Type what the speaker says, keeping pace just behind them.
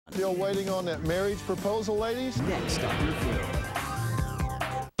still waiting on that marriage proposal, ladies? Next on The Field.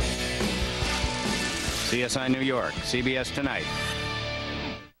 CSI New York, CBS Tonight.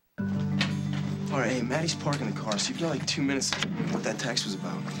 All right, hey, Maddie's parking the car, so you've got like 2 minutes to what that text was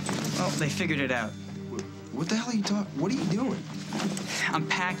about. Well, they figured it out. What the hell are you talking? What are you doing? I'm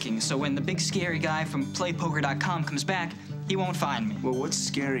packing, so when the big scary guy from PlayPoker.com comes back, he won't find me. Well, what's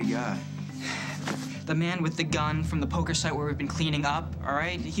scary guy? The man with the gun from the poker site where we've been cleaning up, all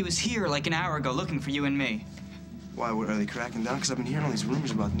right? He was here like an hour ago looking for you and me. Why, what, are they cracking down? Because I've been hearing all these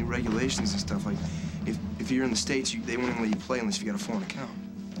rumors about new regulations and stuff. Like, if you're in the States, they won't even let you play unless you got a foreign account.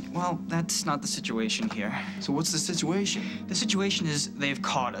 Well, that's not the situation here. So what's the situation? The situation is they've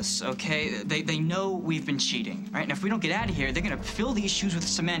caught us, okay? They know we've been cheating, right? And if we don't get out of here, they're gonna fill these shoes with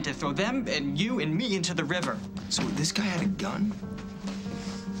cement and throw them and you and me into the river. So this guy had a gun?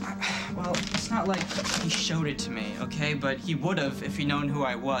 Well, it's not like he showed it to me, okay? But he would have if he'd known who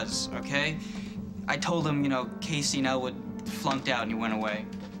I was, okay? I told him, you know, Casey and Elwood flunked out and he went away.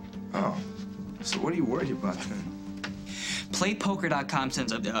 Oh, so what are you worried about then? PlayPoker.com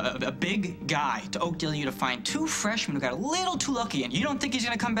sends a big guy to Oakdale U to find 2 freshmen who got a little too lucky, and you don't think he's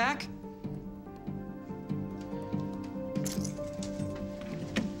gonna come back?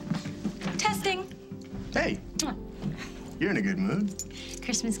 Testing. Hey, you're in a good mood.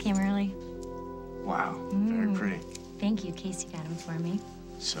 Christmas came early. Wow, very pretty. Thank you. Casey got him for me.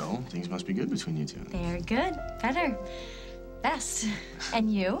 So, things must be good between you two. They're good. Better. Best.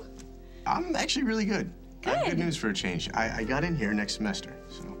 And you? I'm actually really good. I have Good. good news for a change. I got in here next semester,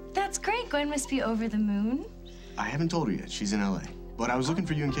 so. That's great. Gwen must be over the moon. I haven't told her yet. She's in LA. But I was looking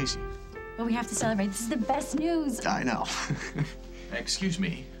for you and Casey. Well, we have to celebrate. This is the best news. I know. Excuse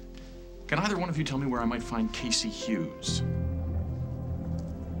me. Can either one of you tell me where I might find Casey Hughes?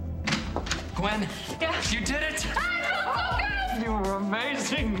 Gwen, Yeah. you did it! You were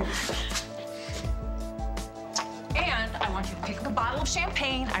amazing. And I want you to pick up a bottle of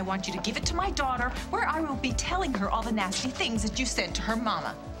champagne. I want you to give it to my daughter, where I will be telling her all the nasty things that you said to her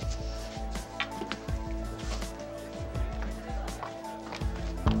mama.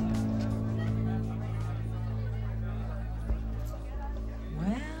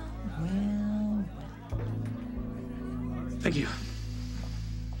 Well. Thank you.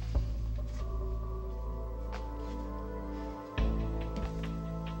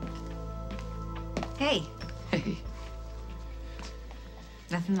 Hey, Hey,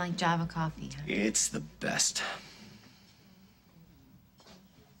 nothing like Java coffee, huh? it's the best.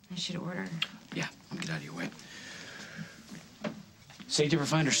 I should order. Yeah, I'll get out of your way. Say, did you ever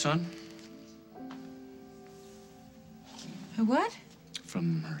find her son? A what?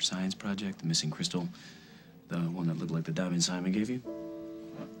 From her science project, the missing crystal. The one that looked like the diamond Simon gave you?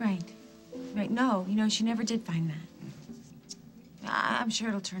 Right. Right. No, you know, she never did find that. I'm sure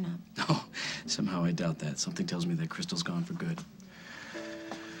it'll turn up. Oh, somehow I doubt that. Something tells me that crystal's gone for good.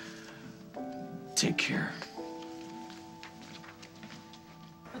 Take care.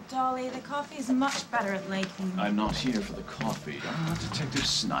 But Dolly, the coffee is much better at Lakeview. I'm not here for the coffee. I'm not Detective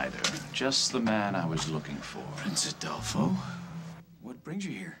Snyder. Just the man I was looking for. Prince Adolfo? What brings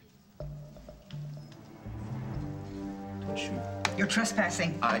you here? Don't you... You're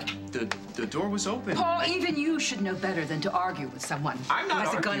trespassing. The door was open. Paul, even you should know better than to argue with someone I'm not who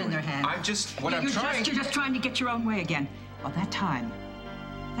has a gun arguing. in their hand. I'm just, You're just trying to get your own way again. Well, that time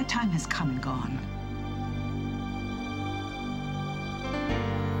has come and gone.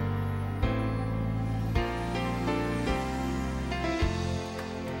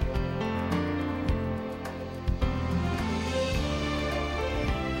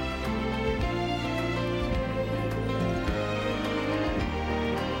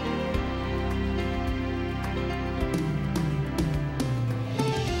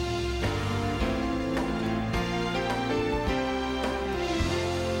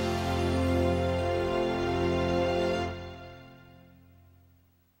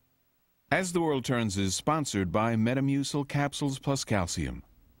 As the World Turns is sponsored by Metamucil Capsules Plus Calcium.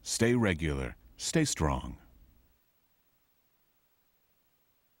 Stay regular. Stay strong.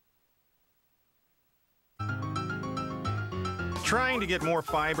 Trying to get more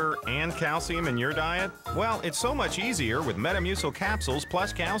fiber and calcium in your diet? Well, it's so much easier with Metamucil Capsules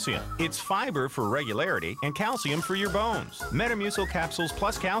Plus Calcium. It's fiber for regularity and calcium for your bones. Metamucil Capsules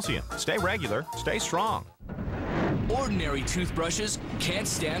Plus Calcium. Stay regular, stay strong. Ordinary toothbrushes can't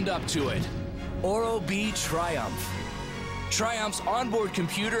stand up to it. Oral-B Triumph. Triumph's onboard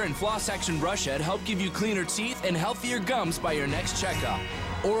computer and floss action brush head help give you cleaner teeth and healthier gums by your next checkup.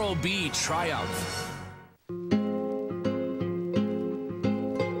 Oral-B Triumph.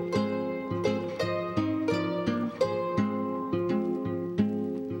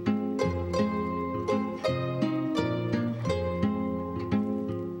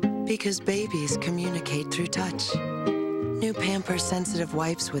 Because babies communicate through touch. New Pampers Sensitive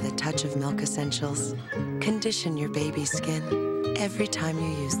Wipes with a touch of milk essentials. Condition your baby's skin every time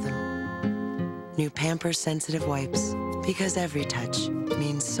you use them. New Pampers Sensitive Wipes. Because every touch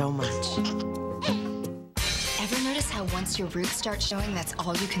means so much. Ever notice how once your roots start showing, that's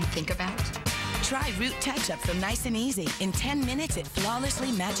all you can think about? Try Root Touch-Up from Nice and Easy. In 10 minutes, it flawlessly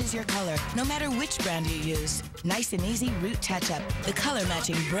matches your color, no matter which brand you use. Nice and Easy Root Touch-Up, the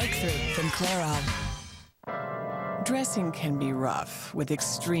color-matching breakthrough from Clairol. Dressing can be rough with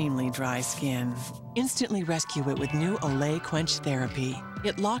extremely dry skin. Instantly rescue it with new Olay Quench Therapy.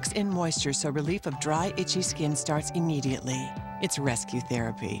 It locks in moisture so relief of dry, itchy skin starts immediately. It's rescue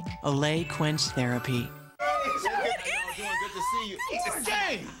therapy. Olay Quench Therapy. Good to see you. It's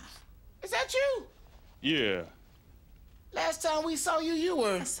James. Is that you? Yeah. Last time we saw you, you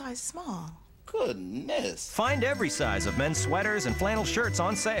were A size small. Goodness. Find every size of men's sweaters and flannel shirts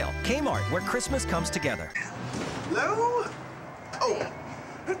on sale. Kmart, where Christmas comes together. Hello? Oh.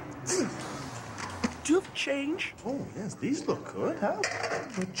 Do you have change? Oh, yes, these look good. How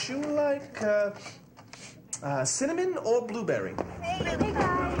would you like cinnamon or blueberry? Hey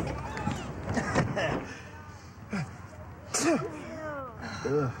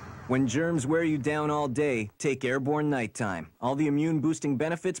guys. When germs wear you down all day, take Airborne Nighttime. All the immune-boosting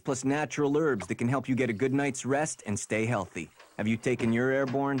benefits plus natural herbs that can help you get a good night's rest and stay healthy. Have you taken your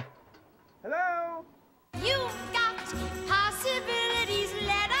Airborne? Hello? You've got possibilities,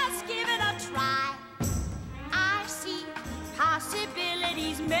 let us give it a try. I see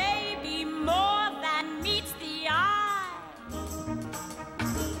possibilities, maybe more than meets the eye.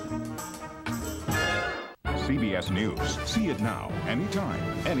 CBS News. See it now, anytime,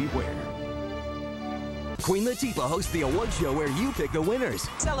 anywhere. Queen Latifah hosts the award show where you pick the winners.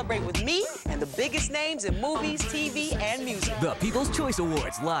 Celebrate with me and the biggest names in movies, TV, and music. The People's Choice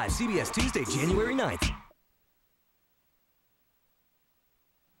Awards, live CBS Tuesday, January 9th.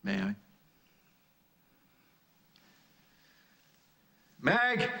 May I?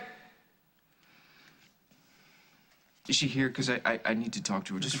 Meg! Is she here? Because I need to talk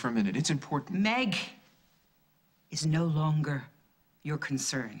to her just for a minute. It's important. Meg is no longer your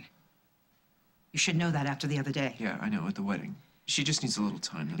concern. You should know that after the other day. Yeah, I know, at the wedding. She just needs a little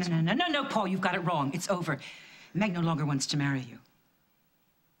time, that's No, Paul, you've got it wrong. It's over. Meg no longer wants to marry you.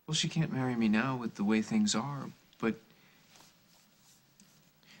 Well, she can't marry me now with the way things are, but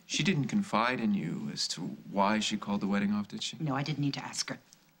she didn't confide in you as to why she called the wedding off, did she? No, I didn't need to ask her.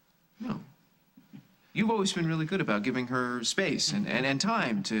 No. You've always been really good about giving her space and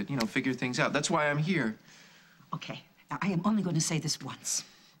time to, you know, figure things out. That's why I'm here. Okay, now I am only going to say this once.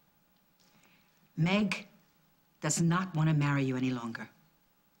 Meg does not want to marry you any longer.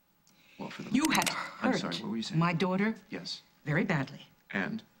 Well, for the... You have I'm hurt sorry, what were you saying? my daughter Yes. very badly.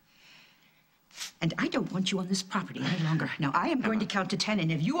 And I don't want you on this property any longer. Now, I am going to count to 10,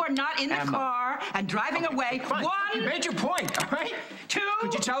 and if you are not in the car and driving away, fine. 1... You made your point, all right? 2...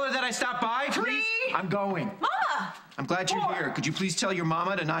 Could you tell her that I stopped by, 3... please? I'm going. Mama! I'm glad you're 4... here. Could you please tell your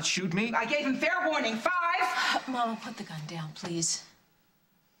mama to not shoot me? I gave him fair warning. 5... Mama, put the gun down, please.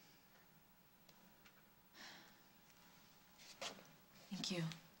 Thank you.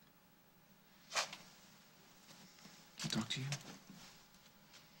 I'll talk to you.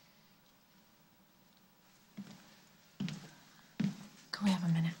 Can we have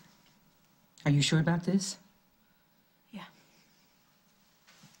a minute? Are you sure about this? Yeah.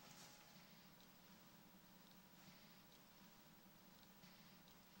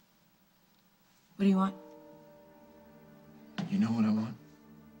 What do you want? You know what I want?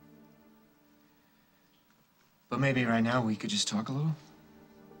 But maybe right now we could just talk a little.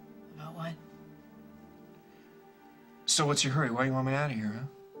 About what? So what's your hurry? Why you want me out of here, huh?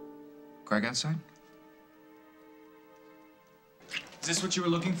 Greg outside? Is this what you were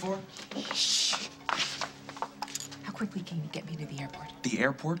looking for? Shh. How quickly can you get me to the airport? The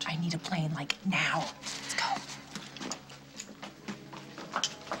airport? I need a plane, like, now. Let's go.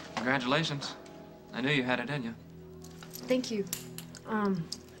 Congratulations. I knew you had it in you. Thank you.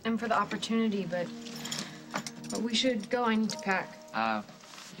 And for the opportunity, but we should go. I need to pack.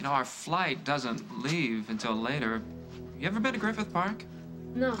 You know, our flight doesn't leave until later. You ever been to Griffith Park?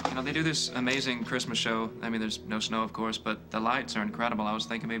 No. You know, they do this amazing Christmas show. I mean, there's no snow, of course, but the lights are incredible. I was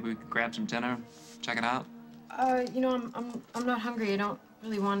thinking maybe we could grab some dinner, check it out. You know, I'm not hungry. I don't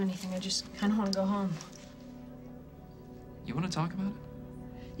really want anything. I just kind of want to go home. You want to talk about it?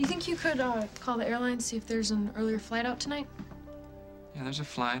 You think you could call the airline, see if there's an earlier flight out tonight? Yeah, there's a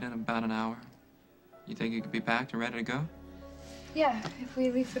flight in about an hour. You think you could be packed and ready to go? Yeah, if we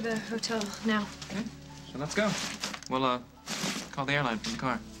leave for the hotel now. Okay, so let's go. We'll, call the airline from the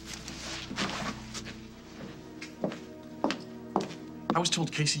car. I was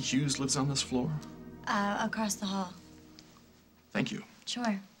told Casey Hughes lives on this floor. Across the hall. Thank you.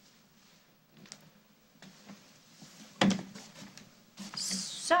 Sure.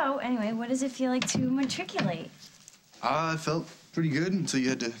 So, anyway, what does it feel like to matriculate? It felt pretty good until you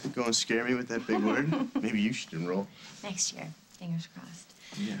had to go and scare me with that big word. Maybe you should enroll. Next year. Fingers crossed.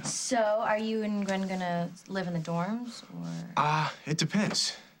 Yeah. So, are you and Gwen gonna live in the dorms, or? It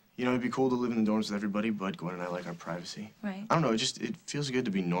depends. You know, it'd be cool to live in the dorms with everybody, but Gwen and I like our privacy. Right. I don't know, it feels good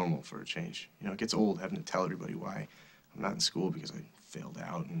to be normal for a change. You know, it gets old having to tell everybody why I'm not in school because I failed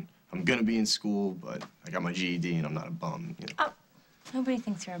out, and I'm gonna be in school, but I got my GED and I'm not a bum, you know. Oh, nobody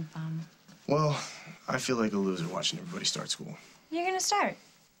thinks you're a bum. Well, I feel like a loser watching everybody start school. You're gonna start.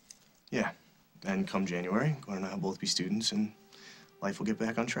 Yeah. And come January, Gwen and I will both be students, and life will get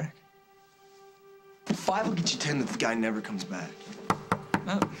back on track. 5 will get you 10 if the guy never comes back.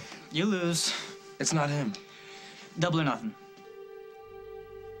 Oh, you lose. It's not him. Double or nothing.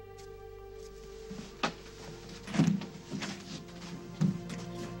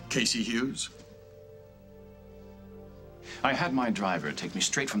 Casey Hughes? I had my driver take me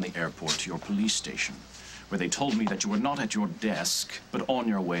straight from the airport to your police station, where they told me that you were not at your desk, but on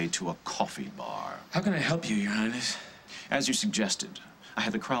your way to a coffee bar. How can I help you, Your Highness? As you suggested, I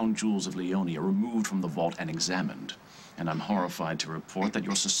had the crown jewels of Leonia removed from the vault and examined, and I'm horrified to report that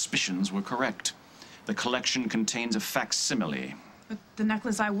your suspicions were correct. The collection contains a facsimile. But the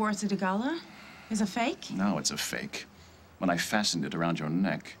necklace I wore to the gala is a fake? No, it's a fake. When I fastened it around your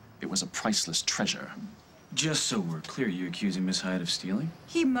neck, it was a priceless treasure. Just so we're clear, you accusing Miss Hyatt of stealing?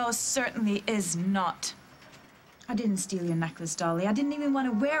 He most certainly is not. I didn't steal your necklace, Dolly. I didn't even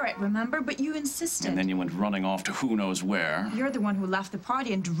want to wear it, remember? But you insisted. And then you went running off to who knows where. You're the one who left the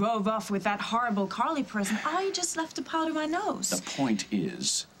party and drove off with that horrible Carly person. I just left to powder my nose. The point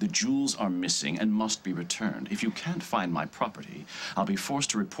is, the jewels are missing and must be returned. If you can't find my property, I'll be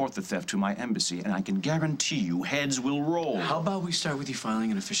forced to report the theft to my embassy, and I can guarantee you heads will roll. How about we start with you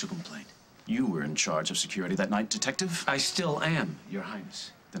filing an official complaint? You were in charge of security that night, Detective? I still am, Your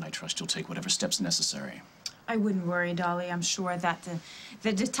Highness. Then I trust you'll take whatever steps necessary. I wouldn't worry, Dolly. I'm sure that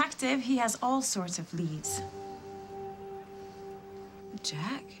the detective, he has all sorts of leads.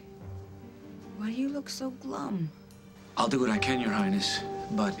 Jack, why do you look so glum? I'll do what I can, Your Highness.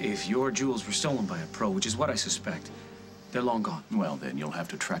 But if your jewels were stolen by a pro, which is what I suspect, they're long gone. Well, then you'll have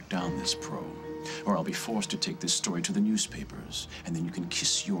to track down this pro. Or I'll be forced to take this story to the newspapers. And then you can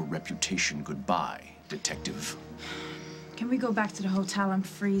kiss your reputation goodbye, Detective. Can we go back to the hotel? I'm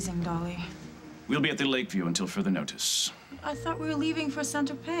freezing, Dolly. We'll be at the Lakeview until further notice. I thought we were leaving for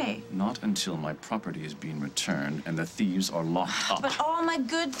Saint-Tropez. Not until my property is being returned and the thieves are locked up. But all my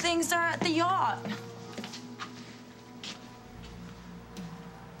good things are at the yacht.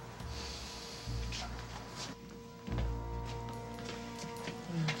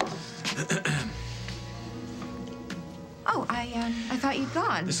 Oh, I thought you'd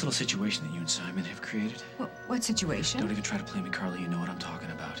gone. This little situation that you and Simon have created. What situation? Don't even try to play me, Carly. You know what I'm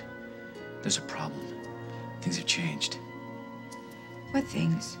talking about. There's a problem. Things have changed. What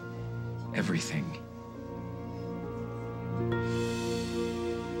things? Everything.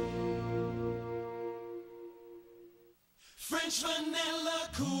 French vanilla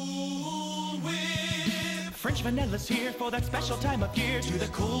Cool Whip. French vanilla's here for that special time of year. Do the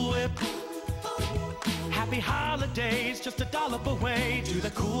Cool Whip. Happy holidays, just $1 away. Do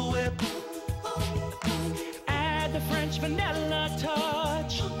the Cool Whip. Add the French vanilla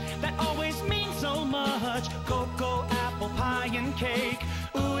touch. That always means so much. Cocoa, apple pie, and cake.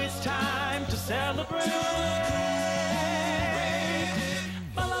 Ooh, it's time to celebrate.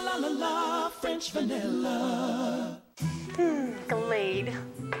 La la la la la, French vanilla. Glade.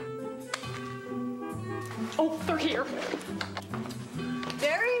 Oh, they're here.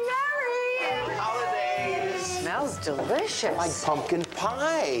 Very merry. Holidays. Smells delicious. Like pumpkin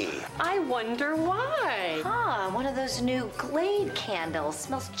pie. I wonder why. Huh, one of those new Glade candles.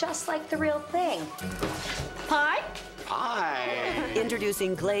 Smells just like the real thing. Pie?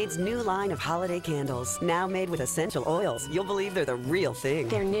 Introducing Glade's new line of holiday candles, now made with essential oils. You'll believe they're the real thing.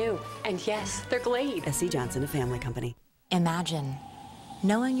 They're new, and yes, they're Glade. S.C. Johnson, a family company. Imagine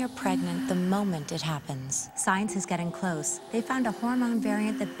knowing you're pregnant the moment it happens. Science is getting close. They found a hormone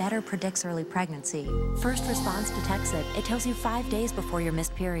variant that better predicts early pregnancy. First Response detects it. It tells you 5 days before your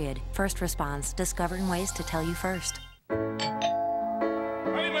missed period. First Response, discovering ways to tell you first.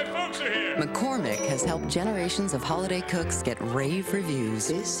 Hey, my folks are here. McCormick has helped generations of holiday cooks get rave reviews.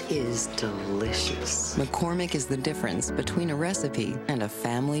 This is delicious. McCormick is the difference between a recipe and a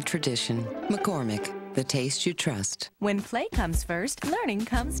family tradition. McCormick, the taste you trust. When play comes first, learning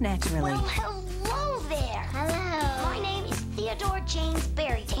comes naturally. Well, hello there. Hello. My name is Theodore Jane's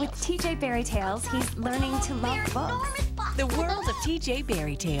Berry Tales. With TJ Berry Tales, he's learning to love books. The world of TJ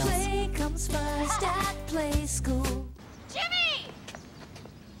Berry Tales. Play comes first at play school. Jimmy!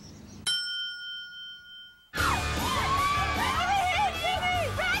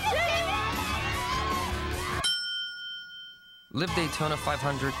 Live Daytona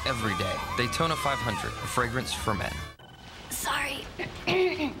 500 every day. Daytona 500, a fragrance for men. Sorry.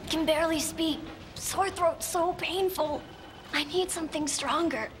 Can barely speak. Sore throat so painful. I need something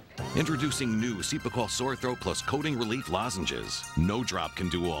stronger. Introducing new Cepacol Sore Throat Plus Coating Relief Lozenges. No drop can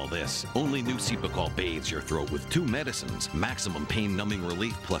do all this. Only new Cepacol bathes your throat with 2 medicines, maximum pain numbing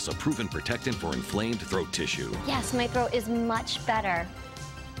relief plus a proven protectant for inflamed throat tissue. Yes, my throat is much better.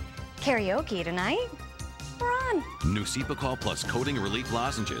 Karaoke tonight? We're on. New Cepacol Plus Coating Relief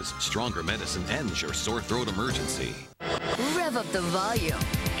Lozenges. Stronger medicine ends your sore throat emergency. Rev up the volume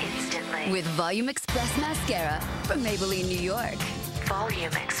Instantly. with Volume Express Mascara from Maybelline, New York.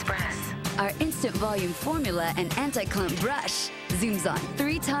 Volume Express. Our instant volume formula and anti-clump brush zooms on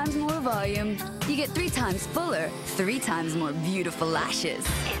 3 times more volume. You get 3 times fuller, 3 times more beautiful lashes.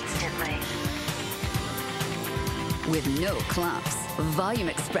 Instantly. With no clumps. Volume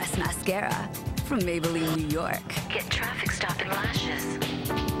Express Mascara from Maybelline, New York. Get traffic stopping lashes.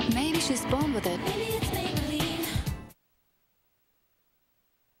 Maybe she's born with it.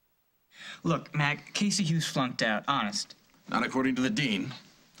 Look, Mac, Casey Hughes flunked out, honest. Not according to the dean.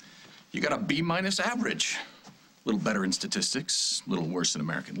 You got a B- average. A little better in statistics, a little worse in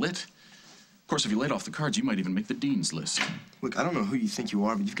American Lit. Of course, if you laid off the cards, you might even make the dean's list. Look, I don't know who you think you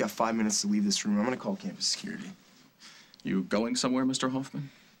are, but you've got 5 minutes to leave this room. I'm gonna call campus security. You going somewhere, Mr. Hoffman?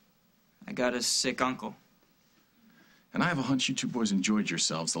 I got a sick uncle. And I have a hunch you two boys enjoyed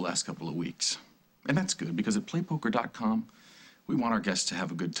yourselves the last couple of weeks. And that's good, because at playpoker.com, we want our guests to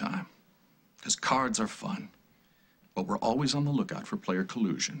have a good time. Because cards are fun. But we're always on the lookout for player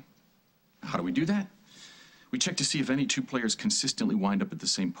collusion. How do we do that? We check to see if any 2 players consistently wind up at the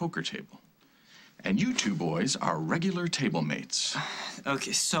same poker table. And you 2 boys are regular table mates.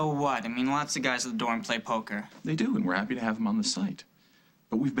 Okay, so what? I mean, lots of guys at the dorm play poker. They do, and we're happy to have them on the site.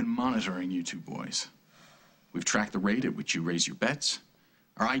 But we've been monitoring you 2 boys. We've tracked the rate at which you raise your bets.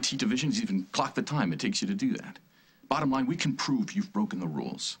 Our IT division's even clocked the time it takes you to do that. Bottom line, we can prove you've broken the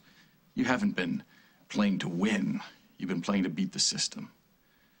rules. You haven't been playing to win. You've been playing to beat the system.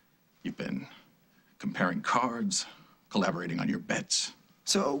 You've been comparing cards, collaborating on your bets.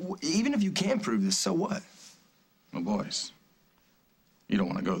 So, even if you can prove this, so what? Well, boys, you don't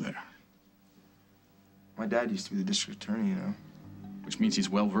want to go there. My dad used to be the district attorney, you know. Which means he's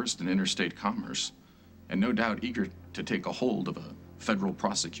well-versed in interstate commerce, and no doubt eager to take a hold of a federal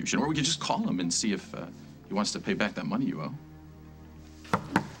prosecution. Or we could just call him and see if he wants to pay back that money you owe.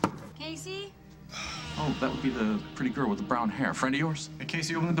 Casey? Oh, that would be the pretty girl with the brown hair. Friend of yours? Hey,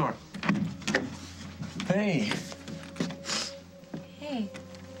 Casey, open the door. Hey. Hey.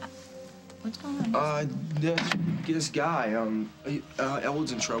 What's going on? This guy,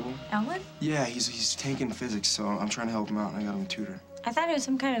 Elwood's in trouble. Elwood? Yeah, he's tanking physics, so I'm trying to help him out, and I got him a tutor. I thought it was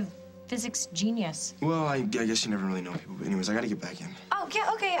some kind of physics genius. Well, I guess you never really know people, but anyways, I gotta get back in. Oh,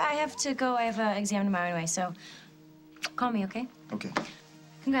 yeah, okay, I have to go. I have an exam tomorrow anyway, so call me, okay? Okay.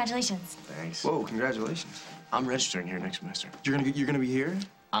 Congratulations. Thanks. Whoa, congratulations. I'm registering here next semester. You're gonna be here?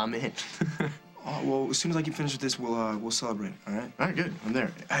 I'm in. Oh, well, as soon as I get finished with this, we'll celebrate, all right? All right, good. I'm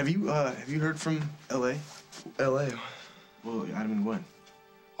there. Have you heard from L.A.? L.A.? Well, Adam and Gwen.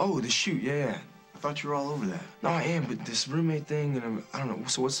 Oh, the shoot, yeah. I thought you were all over that. No, I am, but this roommate thing, and I don't know,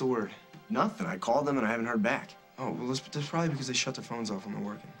 so what's the word? Nothing. I called them and I haven't heard back. Oh, well, that's probably because they shut their phones off when they're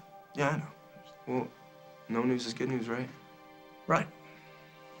working. Yeah, I know. Well, no news is good news, right? Right.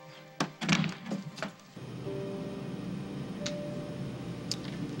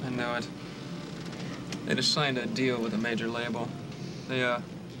 I know it. They just signed a deal with a major label. They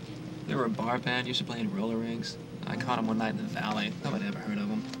were a bar band, used to play in roller rinks. I caught them one night in the valley. Nobody ever heard of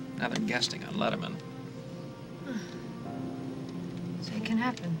them. Now they're guesting on Letterman. So it can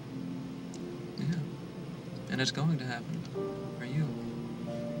happen. Yeah. And it's going to happen. For you.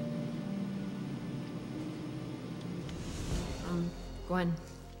 Gwen.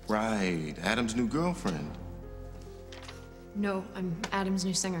 Right, Adam's new girlfriend. No, I'm Adam's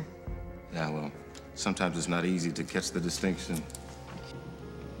new singer. Yeah, well, sometimes it's not easy to catch the distinction.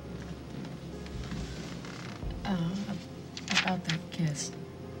 About that kiss.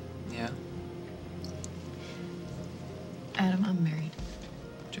 Yeah? Adam, I'm married.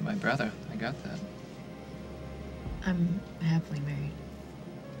 To my brother. I got that. I'm happily married.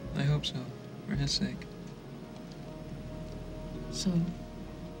 I hope so. For his sake. So,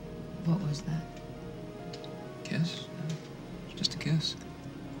 what was that? Kiss? Just a kiss.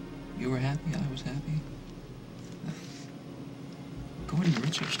 You were happy, I was happy. Gordon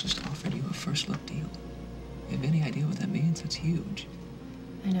Richards just offered you a first look deal. You have any idea what that means? It's huge.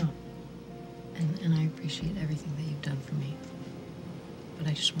 I know. And I appreciate everything that you've done for me. But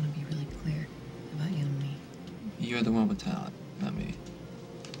I just want to be really clear about you and me. You're the one with talent, not me.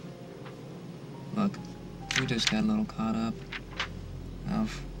 Look, we just got a little caught up.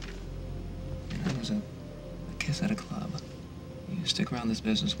 It was a kiss at a club. You stick around this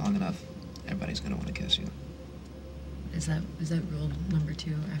business long enough, everybody's gonna want to kiss you. Is that rule number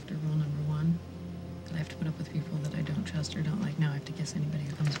 2 after rule number 1? That I have to put up with people that I don't trust or don't like? Now I have to kiss anybody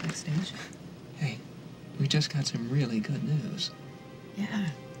who comes backstage? Hey, we just got some really good news. Yeah.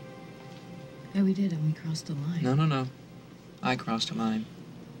 Yeah, we did, and we crossed the line. No. I crossed a line.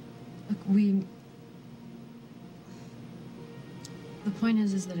 Look, the point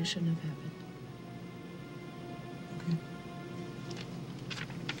is that it shouldn't have happened. Okay.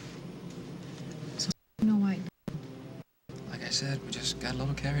 So, I don't know why. Like I said, we just got a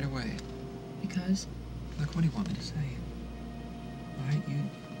little carried away. Because? Look, what do you want me to say? All right, you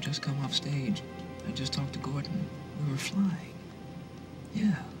just come off stage. I just talked to Gordon. We were flying.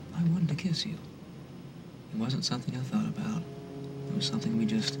 Yeah, I wanted to kiss you. It wasn't something I thought about. It was something we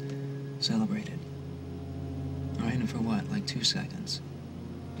just celebrated. All right, and for what, like 2 seconds?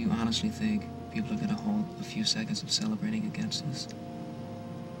 Do you honestly think people are gonna hold a few seconds of celebrating against us?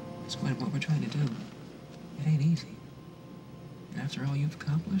 That's what we're trying to do. It ain't easy. And after all you've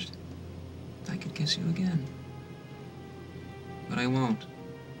accomplished, I could kiss you again. But I won't,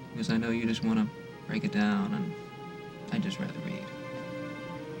 because I know you just want to break it down, and I'd just rather read.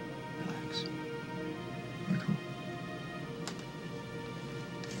 Relax. We're cool.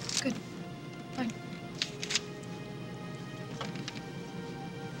 Good. Fine.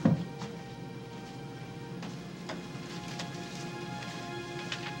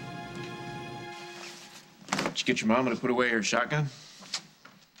 Did you get your mama to put away her shotgun?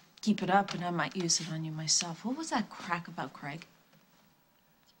 Keep it up and I might use it on you myself. What was that crack about Craig?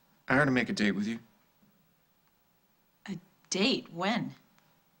 I heard him make a date with you. A date? When?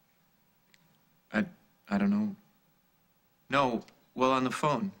 I don't know. No, well, on the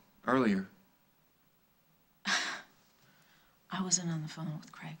phone, earlier. I wasn't on the phone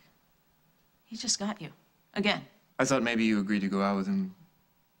with Craig. He just got you. Again. I thought maybe you agreed to go out with him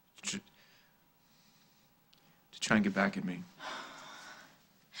to try and get back at me.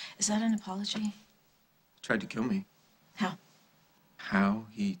 Is that an apology? Tried to kill me. How? How?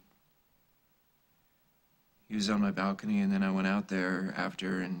 He was on my balcony, and then I went out there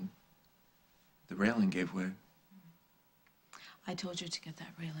after, and the railing gave way. I told you to get that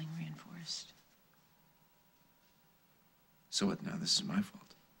railing reinforced. So what now? This is my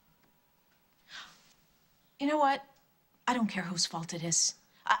fault. You know what? I don't care whose fault it is.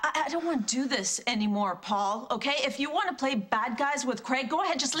 I don't want to do this anymore, Paul, okay? If you want to play bad guys with Craig, go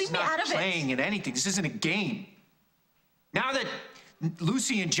ahead, just leave me out of it. He's not playing at anything. This isn't a game. Now that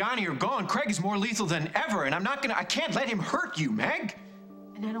Lucy and Johnny are gone, Craig is more lethal than ever, and I can't let him hurt you, Meg.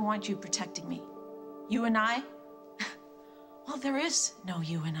 And I don't want you protecting me. You and I? Well, there is no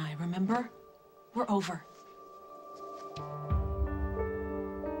you and I, remember? We're over.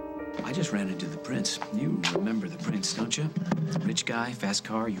 I just ran into the prince. You remember the prince, don't you? Rich guy, fast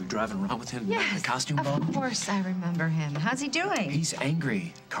car, you were driving around with him in the costume ball? Of course I remember him. How's he doing? He's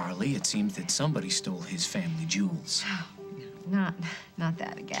angry, Carly. It seems that somebody stole his family jewels. Not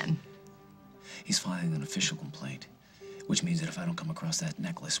that again. He's filing an official complaint, which means that if I don't come across that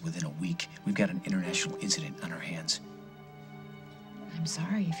necklace within a week, we've got an international incident on our hands. I'm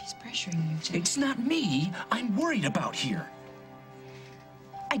sorry if he's pressuring you to... It's not me I'm worried about here.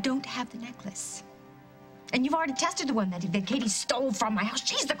 I don't have the necklace. And you've already tested the one that Katie stole from my house.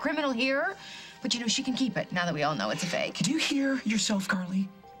 She's the criminal here. But, you know, she can keep it now that we all know it's a fake. Do you hear yourself, Carly?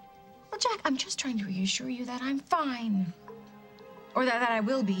 Well, Jack, I'm just trying to reassure you that I'm fine. Or that I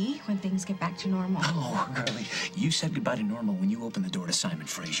will be when things get back to normal. Oh, Carly, you said goodbye to normal when you opened the door to Simon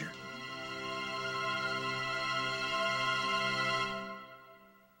Fraser.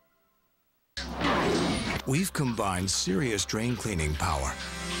 We've combined serious drain cleaning power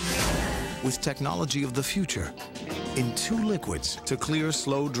with technology of the future in 2 liquids to clear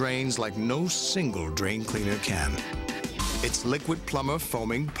slow drains like no single drain cleaner can. It's Liquid Plumber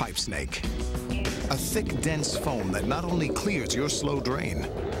Foaming Pipe Snake. A thick, dense foam that not only clears your slow drain,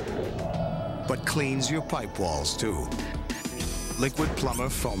 but cleans your pipe walls too. Liquid Plumber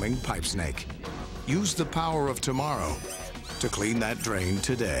Foaming Pipe Snake. Use the power of tomorrow to clean that drain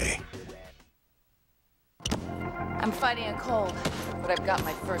today. I'm fighting a cold, but but I've got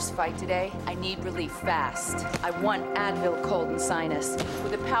my first fight today. I need relief fast. I want Advil cold and sinus.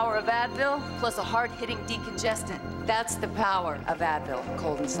 With the power of Advil, plus a hard-hitting decongestant. That's the power of Advil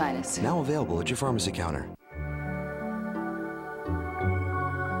cold and sinus. Now available at your pharmacy counter.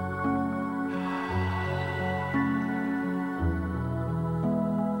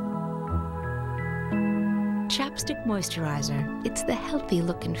 Chapstick Moisturizer. It's the healthy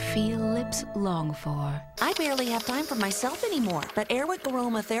look and feel lips long for. I barely have time for myself anymore, but Airwick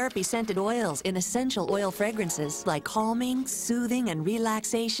Aromatherapy scented oils in essential oil fragrances like calming, soothing, and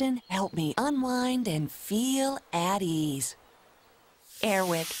relaxation help me unwind and feel at ease.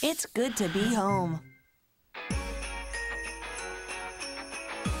 Airwick, it's good to be home.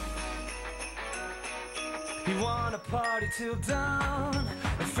 You wanna party till dawn,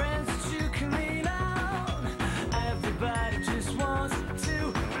 with friends that you can lean on. Everybody just wants to go.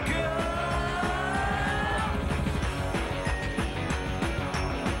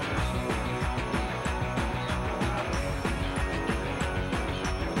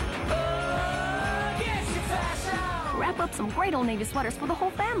 Oh, get your fashion. Wrap up some great Old Navy sweaters for the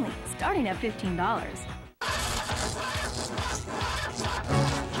whole family, starting at $15.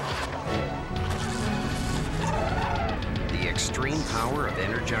 The extreme power of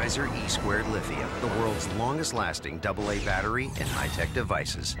Energizer E² Lithium, the world's longest-lasting AA battery in high-tech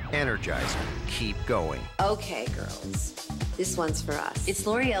devices. Energizer, keep going. Okay, girls. This one's for us. It's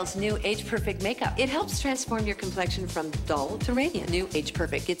L'Oreal's new Age Perfect makeup. It helps transform your complexion from dull to radiant. New Age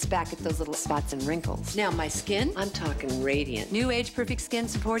Perfect gets back at those little spots and wrinkles. Now, my skin, I'm talking radiant. New Age Perfect skin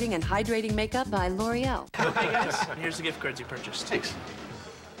supporting and hydrating makeup by L'Oreal. Hey, guys. Here's the gift cards you purchased. Thanks.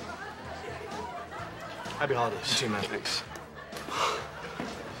 Happy holidays. Too, man. Thanks.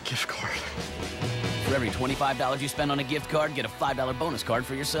 Gift card. For every $25 you spend on a gift card, get a $5 bonus card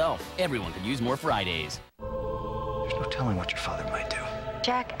for yourself. Everyone could use more Fridays. There's no telling what your father might do.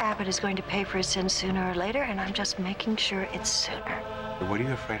 Jack Abbott is going to pay for his sins sooner or later, and I'm just making sure it's sooner. What are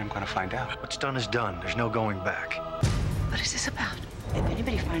you afraid I'm going to find out? What's done is done. There's no going back. What is this about? If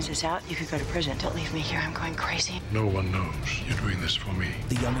anybody finds this out, you could go to prison. Don't leave me here. I'm going crazy. No one knows you're doing this for me.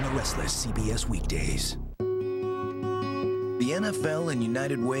 The Young and the Restless, CBS weekdays. The NFL and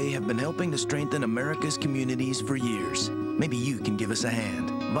United Way have been helping to strengthen America's communities for years. Maybe you can give us a hand.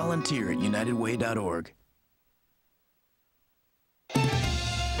 Volunteer at unitedway.org.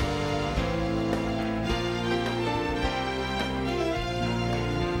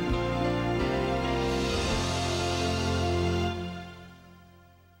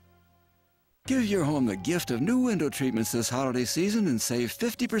 Give your home the gift of new window treatments this holiday season and save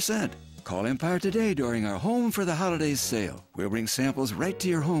 50%. Call Empire today during our Home for the Holidays sale. We'll bring samples right to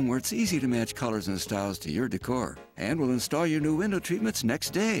your home where it's easy to match colors and styles to your decor. And we'll install your new window treatments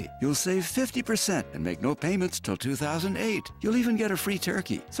next day. You'll save 50% and make no payments till 2008. You'll even get a free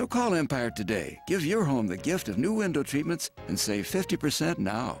turkey. So call Empire today. Give your home the gift of new window treatments and save 50%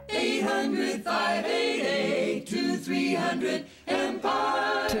 now. 800-588-2300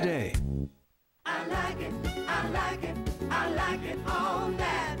 Empire. Today. I like it, I like it, I like it all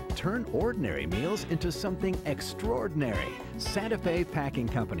that. Turn ordinary meals into something extraordinary. Santa Fe Packing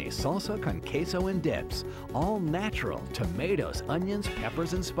Company salsa con queso and dips. All natural tomatoes, onions,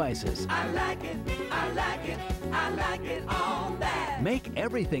 peppers, and spices. I like it, I like it, I like it all that. Make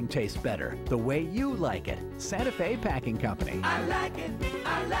everything taste better the way you like it. Santa Fe Packing Company. I like it,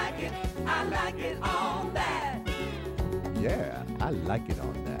 I like it, I like it all that. Yeah, I like it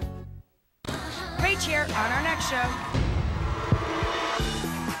on that. Great cheer on our next show.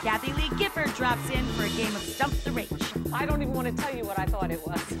 Kathy Lee Gifford drops in for a game of Stump the Rach. I don't even want to tell you what I thought it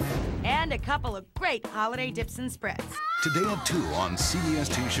was. And a couple of great holiday dips and spreads. Today at 2 on CBS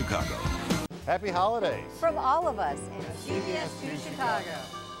 2 Chicago. Happy holidays. From all of us in CBS 2 Chicago.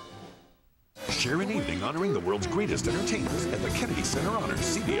 Share an evening honoring the world's greatest entertainers at the Kennedy Center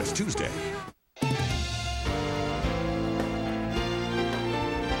Honors CBS Tuesday.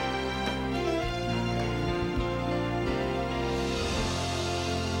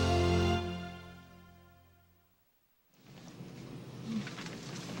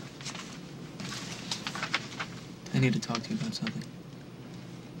 I need to talk to you about something.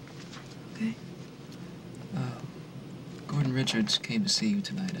 Okay. Gordon Richards came to see you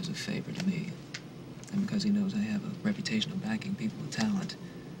tonight as a favor to me. And because he knows I have a reputation of backing people with talent.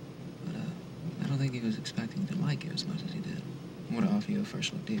 But, I don't think he was expecting to like you as much as he did. I want to offer you a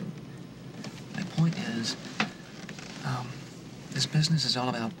first look deal. My point is, this business is all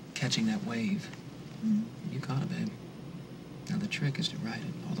about catching that wave. Mm. You caught it, babe. Now the trick is to ride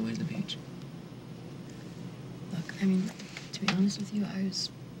it all the way to the beach. Look, I mean, to be honest with you, I was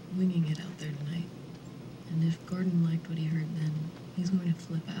winging it out there tonight. And if Gordon liked what he heard then, he's going to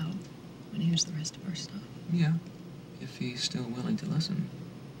flip out when he hears the rest of our stuff. Yeah, if he's still willing to listen.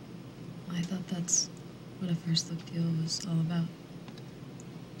 I thought that's what a first look deal was all about.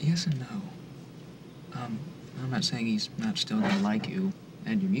 Yes and no. I'm not saying he's not still gonna like you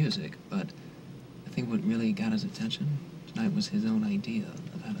and your music, but I think what really got his attention tonight was his own idea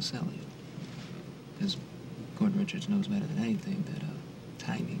of how to sell you. Because Gordon Richards knows better than anything that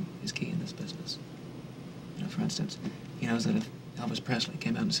timing is key in this business. You know, for instance, he knows that if Elvis Presley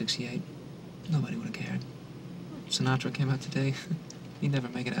came out in '68, nobody would have cared. Sinatra came out today, he'd never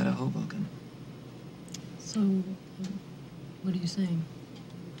make it out of Hoboken. So, what are you saying?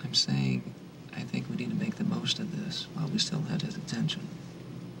 I'm saying I think we need to make the most of this while we still have his attention.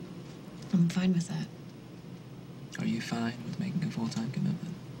 I'm fine with that. Are you fine with making a full-time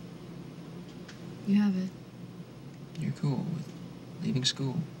commitment? You have it. You're cool with leaving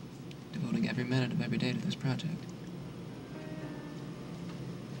school, devoting every minute of every day to this project.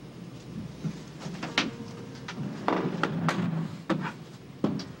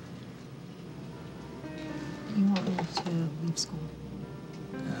 You want me to leave school?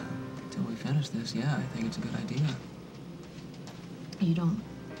 Until we finish this, yeah, I think it's a good idea. You don't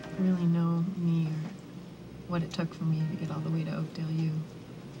really know me or what it took for me to get all the way to Oakdale U.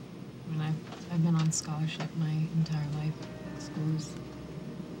 I mean, I've been on scholarship my entire life. School's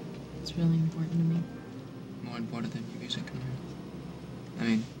it's really important to me. More important than your music career? I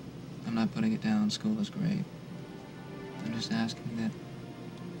mean, I'm not putting it down. School is great. I'm just asking that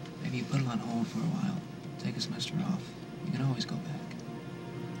maybe you put it on hold for a while. Take a semester off. You can always go back.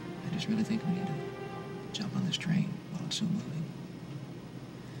 I just really think we need to jump on this train while it's still moving.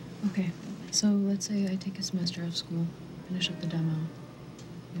 Okay, so let's say I take a semester off school, finish up the demo.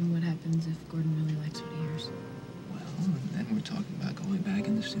 And what happens if Gordon really likes what he hears? Well, then we're talking about going back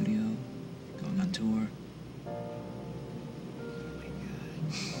in the studio, going on tour. Oh my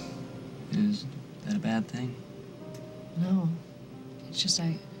God. Is that a bad thing? No. It's just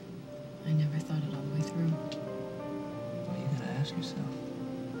I never thought it all the way through. Well, you gotta ask yourself,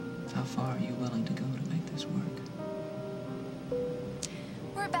 how far are you willing to go to make this work?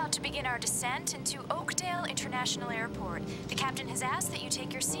 We're about to begin our descent into Oakdale International Airport. The captain has asked that you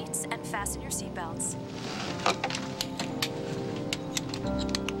take your seats and fasten your seatbelts.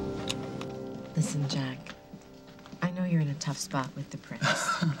 Listen, Jack. I know you're in a tough spot with the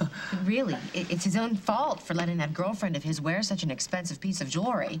prince. But really, it's his own fault for letting that girlfriend of his wear such an expensive piece of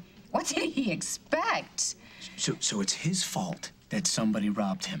jewelry. What did he expect? So it's his fault that somebody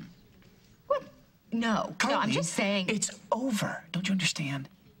robbed him? What? No, Carly, no, I'm just saying... It's over. Don't you understand?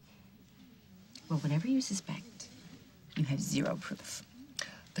 Well, whatever you suspect, you have zero proof.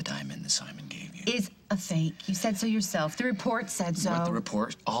 The diamond that Simon gave you is a fake. You said so yourself. The report said so. What the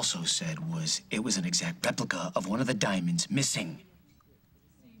report also said was it was an exact replica of one of the diamonds missing.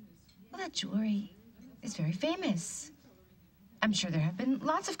 Well, that jewelry is very famous. I'm sure there have been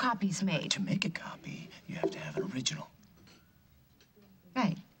lots of copies made. To make a copy, you have to have an original.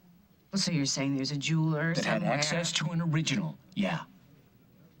 Right. Well, so you're saying there's a jeweler that somewhere. had access to an original. Yeah.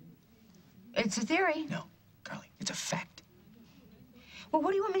 It's a theory. No, Carly, it's a fact. Well,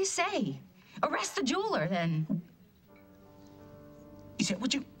 what do you want me to say? Arrest the jeweler, then. Is that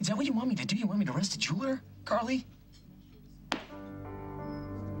what you want me to do? You want me to arrest the jeweler, Carly?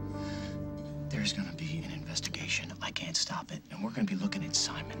 There's gonna be an investigation. I can't stop it, and we're gonna be looking at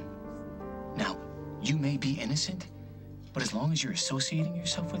Simon. Now, you may be innocent, but as long as you're associating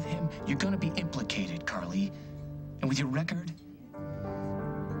yourself with him, you're gonna be implicated, Carly. And with your record,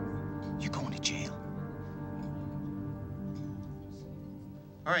 you're going to jail.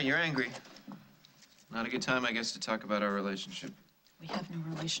 All right, you're angry. Not a good time, I guess, to talk about our relationship. We have no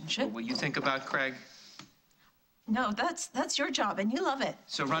relationship. What you think about Craig? No, that's your job, and you love it.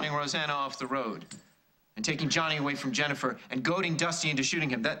 So running Rosanna off the road and taking Johnny away from Jennifer and goading Dusty into shooting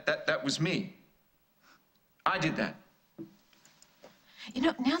him, that was me. I did that. You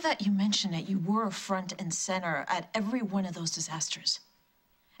know, now that you mention it, you were front and center at every one of those disasters.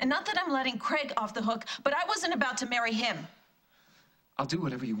 And not that I'm letting Craig off the hook, but I wasn't about to marry him. I'll do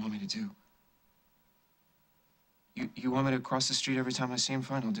whatever you want me to do. You want me to cross the street every time I see him?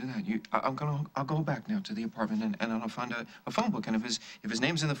 Fine, I'll do that. I'll go back now to the apartment and I'll find a phone book. And if his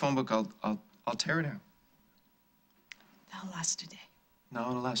name's in the phone book, I'll tear it out. That'll last today. No,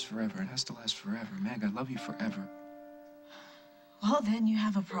 it'll last forever. It has to last forever. Meg, I love you forever. Well, then you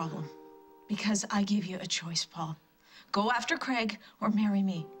have a problem. Because I gave you a choice, Paul. Go after Craig or marry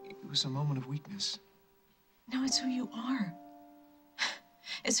me. It was a moment of weakness. No, it's who you are.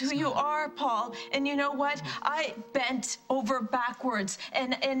 is who you are, Paul. And you know what? I bent over backwards,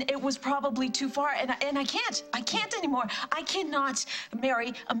 and it was probably too far, and I can't anymore. I cannot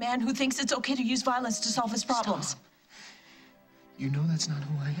marry a man who thinks it's okay to use violence to solve his problems. Stop. You know that's not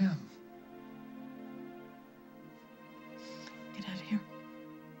who I am. Get out of here.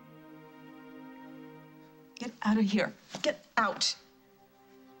 Get out of here. Get out.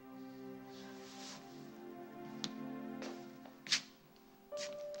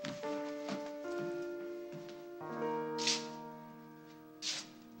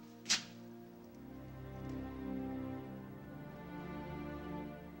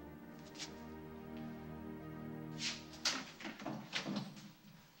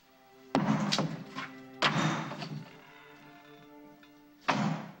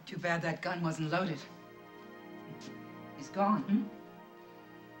 Too bad that gun wasn't loaded. He's gone, hmm?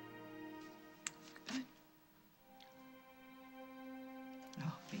 Good.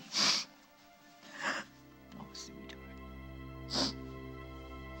 Oh, baby. Oh, sweetheart.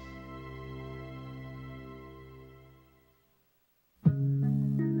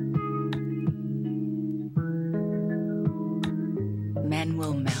 Men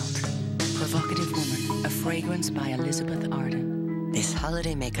Will Melt. Provocative Woman, a fragrance by Elizabeth Arden. This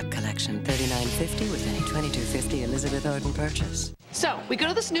holiday makeup collection, $39.50 with any $22.50 Elizabeth Arden purchase. So, we go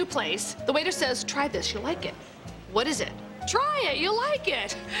to this new place. The waiter says, try this, you'll like it. What is it? Try it, you'll like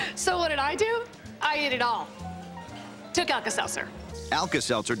it. So what did I do? I ate it all. Took Alka-Seltzer.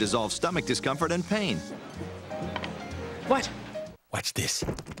 Alka-Seltzer dissolves stomach discomfort and pain. What? Watch this.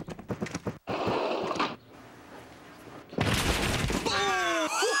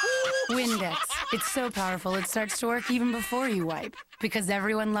 Windex. It's so powerful it starts to work even before you wipe. Because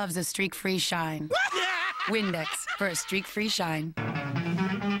everyone loves a streak-free shine. Windex for a streak-free shine.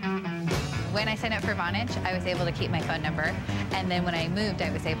 When I signed up for Vonage, I was able to keep my phone number. And then when I moved,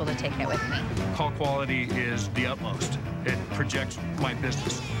 I was able to take it with me. Call quality is the utmost. It projects my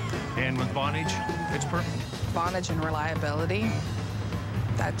business. And with Vonage, it's perfect. Vonage and reliability,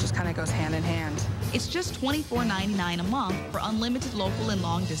 that just kind of goes hand in hand. It's just $24.99 a month for unlimited local and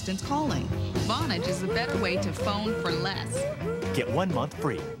long-distance calling. Vonage is a better way to phone for less. Get 1 month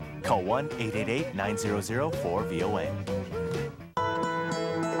free. Call 1-888-900-4VOA.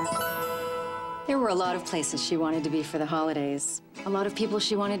 There were a lot of places she wanted to be for the holidays. A lot of people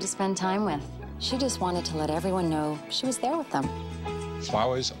she wanted to spend time with. She just wanted to let everyone know she was there with them.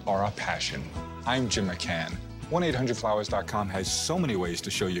 Flowers are our passion. I'm Jim McCann. 1-800-Flowers.com has so many ways to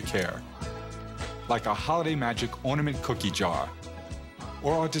show your care. Like our Holiday Magic Ornament Cookie Jar,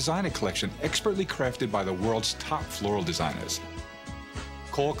 or our designer collection expertly crafted by the world's top floral designers.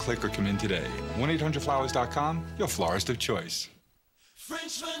 Call, click, or come in today. 1-800-Flowers.com, your florist of choice.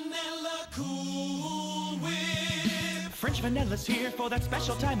 French vanilla Cool Whip. French vanilla's here for that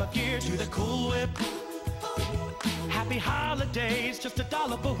special time of year. To the Cool Whip. Happy holidays, just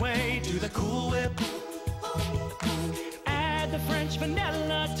 $1 away. To the Cool Whip. Add the French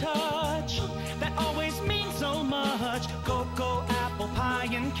vanilla touch that always means so much. Cocoa, apple pie,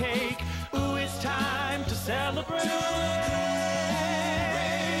 and cake. Ooh, it's time to celebrate.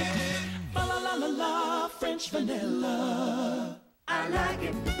 La la la la la, French vanilla. I like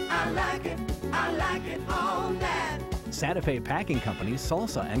it, I like it, I like it all that. Santa Fe Packing Company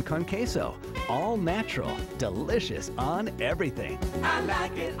salsa and con queso. All natural, delicious on everything. I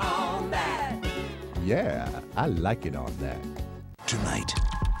like it all that. Yeah, I like it on that. Tonight.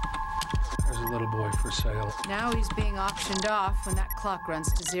 There's a little boy for sale. Now he's being auctioned off when that clock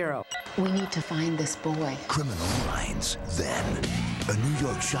runs to zero. We need to find this boy. Criminal Minds. Then, a New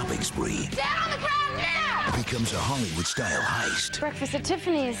York shopping spree. Down on the ground now! Becomes a Hollywood-style heist. Breakfast at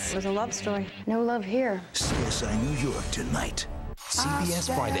Tiffany's. It was a love story. No love here. CSI New York tonight.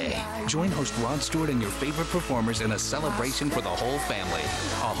 CBS Friday. Join host Rod Stewart and your favorite performers in a celebration for the whole family.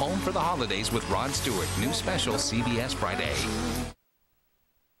 A home for the holidays with Rod Stewart. New special CBS Friday.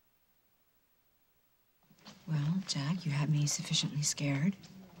 Well, Jack, you had me sufficiently scared.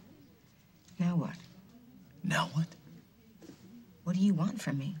 Now what? Now what? What do you want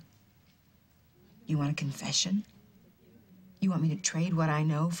from me? You want a confession? You want me to trade what I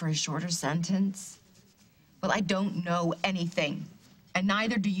know for a shorter sentence? Well, I don't know anything. And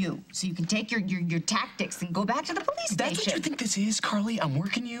neither do you. So you can take your tactics and go back to the police station. That's what you think this is, Carly? I'm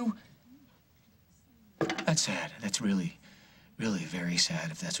working you? That's sad. That's really, really very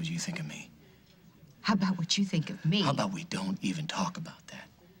sad if that's what you think of me. How about what you think of me? How about we don't even talk about that?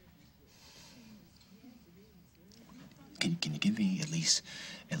 Can you give me at least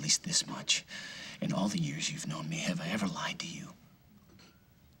this much? In all the years you've known me, have I ever lied to you?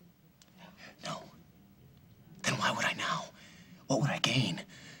 No. Then why would I now? What would I gain?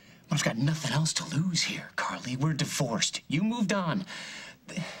 I've got nothing else to lose here, Carly. We're divorced. You moved on.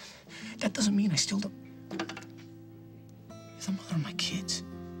 That doesn't mean I still don't... You're the mother of my kids.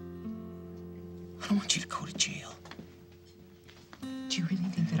 I don't want you to go to jail. Do you really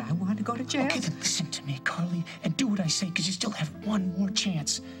think that I want to go to jail? Okay, then listen to me, Carly, and do what I say, because you still have one more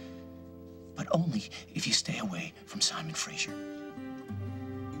chance. But only if you stay away from Simon Fraser.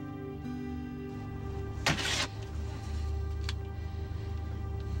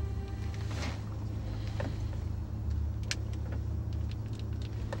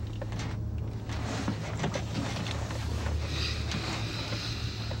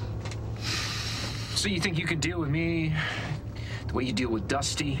 So you think you can deal with me the way you deal with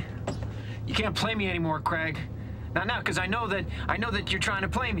Dusty? You can't play me anymore, Craig. Not now, because I know that you're trying to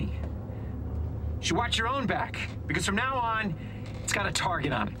play me. You should watch your own back, because from now on, it's got a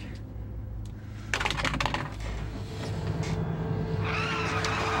target on it.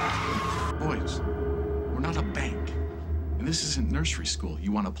 Boys, we're not a bank, and this isn't nursery school.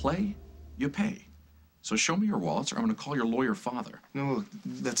 You want to play, you pay. So show me your wallets, or I'm going to call your lawyer father. No,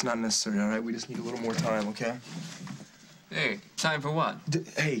 that's not necessary, all right? We just need a little more time, okay? Hey, time for what?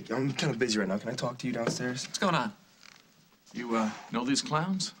 Hey, I'm kind of busy right now. Can I talk to you downstairs? What's going on? You, know these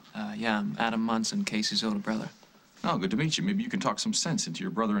clowns? Yeah, I'm Adam Munson, Casey's older brother. Oh, good to meet you. Maybe you can talk some sense into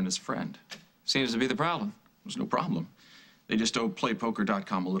your brother and his friend. Seems to be the problem. There's no problem. They just owe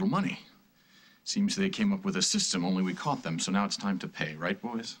PlayPoker.com a little money. Seems they came up with a system, only we caught them, so now it's time to pay, right,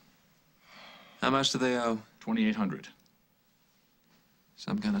 boys? How much do they owe? $2,800.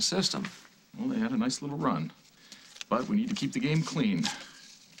 Some kind of system. Well, they had a nice little run. But we need to keep the game clean.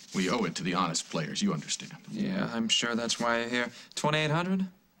 We owe it to the honest players, you understand. Yeah, I'm sure that's why you're here. $2,800?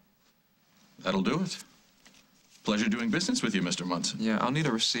 That'll do it. Pleasure doing business with you, Mr. Munson. Yeah, I'll need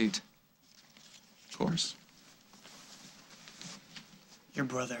a receipt. Of course. Your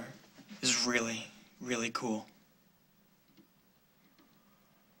brother is really, really cool.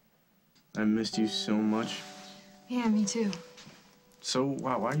 I missed you so much. Yeah, me too. So,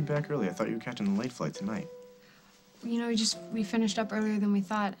 wow, why are you back early? I thought you were catching the late flight tonight. You know, we finished up earlier than we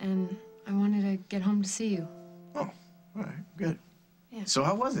thought, and I wanted to get home to see you. Oh, all right, good. Yeah. So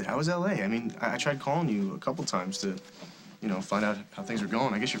how was it? How was L.A.? I mean, I tried calling you a couple times to, you know, find out how things were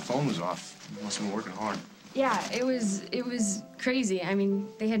going. I guess your phone was off. You must have been working hard. Yeah, it was crazy. I mean,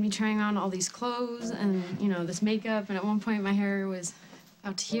 they had me trying on all these clothes and, you know, this makeup, and at one point my hair was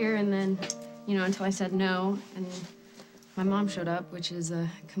out to here, and then, you know, until I said no, and my mom showed up, which is a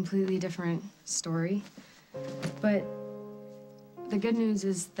completely different story. But the good news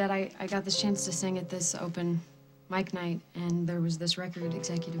is that I got this chance to sing at this open mic night, and there was this record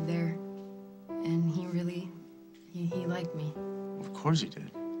executive there, and he really, he liked me. Of course he did.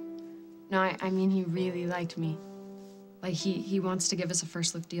 No, I mean, he really liked me. Like, he wants to give us a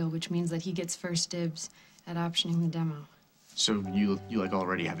first look deal, which means that he gets first dibs at optioning the demo. So you like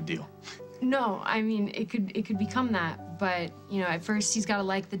already have a deal? No, I mean, it could become that, but, you know, at first he's got to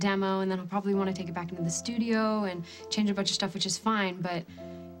like the demo, and then he'll probably want to take it back into the studio and change a bunch of stuff, which is fine, but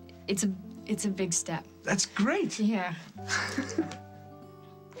it's a big step. That's great. Yeah.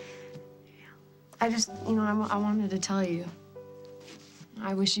 I just, you know, I wanted to tell you.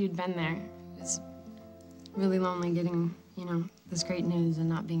 I wish you'd been there. It's really lonely getting, you know, this great news and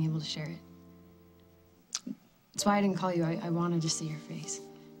not being able to share it. That's why I didn't call you. I wanted to see your face.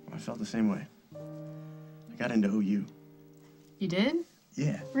 I felt the same way. I got into OU. You did?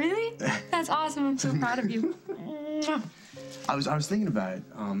 Yeah. Really? That's awesome. I'm so proud of you. I was thinking about it,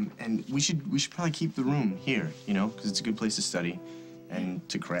 and we should probably keep the room here, you know, because it's a good place to study and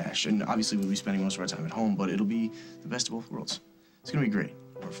to crash. And obviously we'll be spending most of our time at home, but it'll be the best of both worlds. It's gonna be great.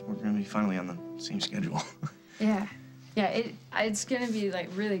 We're gonna be finally on the same schedule. Yeah. Yeah, it's gonna be, like,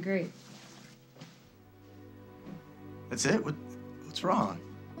 really great. That's it? What's wrong?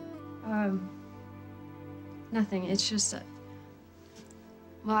 Nothing. It's just that,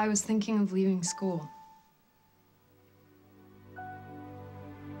 well, I was thinking of leaving school.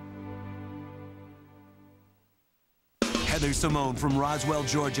 Heather Simone from Roswell,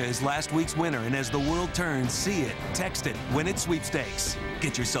 Georgia is last week's winner, and as the world turns, see it, text it, win it sweepstakes.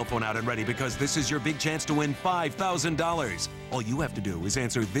 Get your cell phone out and ready, because this is your big chance to win $5,000. All you have to do is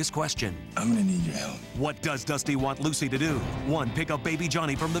answer this question. I'm gonna need your help. What does Dusty want Lucy to do? 1, pick up baby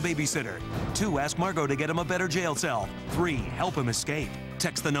Johnny from the babysitter. 2, ask Margot to get him a better jail cell. 3, help him escape.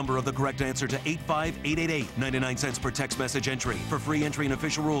 Text the number of the correct answer to 85888, 99 cents per text message entry. For free entry and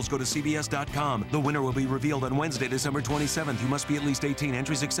official rules, go to CBS.com. The winner will be revealed on Wednesday, December 27th. You must be at least 18.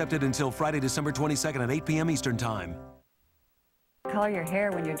 Entries accepted until Friday, December 22nd at 8 p.m. Eastern Time. Color your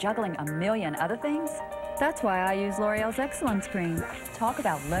hair when you're juggling a million other things? That's why I use L'Oreal's Excellence Cream. Talk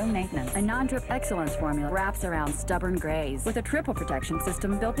about low maintenance. A non-drip Excellence formula wraps around stubborn grays with a triple protection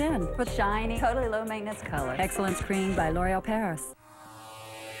system built in with shiny, totally low maintenance color. Excellence Cream by L'Oreal Paris.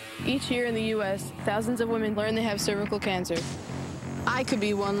 Each year in the U.S., thousands of women learn they have cervical cancer. I could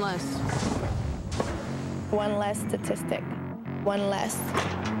be one less. One less statistic. One less.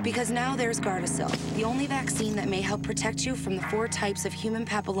 Because now there's Gardasil, the only vaccine that may help protect you from the 4 types of human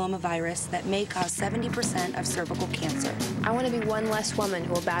papillomavirus that may cause 70% of cervical cancer. I want to be one less woman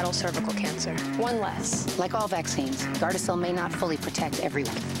who will battle cervical cancer. One less. Like all vaccines, Gardasil may not fully protect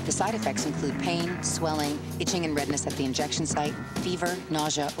everyone. The side effects include pain, swelling, itching and redness at the injection site, fever,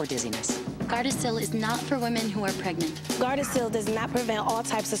 nausea, or dizziness. Gardasil is not for women who are pregnant. Gardasil does not prevent all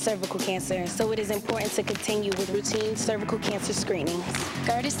types of cervical cancer, so it is important to continue with routine cervical cancer screenings.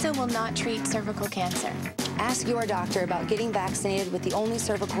 Gardasil will not treat cervical cancer. Ask your doctor about getting vaccinated with the only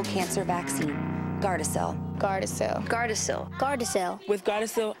cervical cancer vaccine, Gardasil. Gardasil. Gardasil. Gardasil. With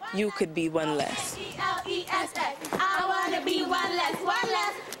Gardasil, you could be one less. O-A-E-L-E-S-S. I want to be one less. One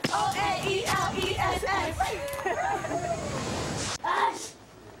less. O-A-E-L-E-S-S.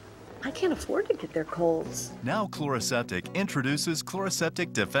 I can't afford to get their colds. Now Chloraseptic introduces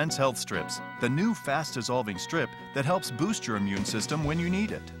Chloraseptic Defense Health Strips, the new fast-dissolving strip that helps boost your immune system when you need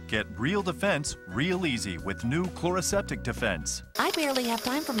it. Get real defense real easy with new Chloraseptic Defense. I barely have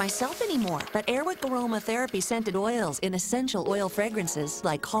time for myself anymore, but Airwick Aromatherapy scented oils in essential oil fragrances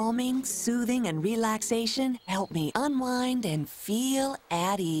like calming, soothing, and relaxation help me unwind and feel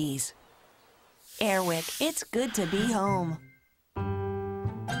at ease. Airwick, it's good to be home.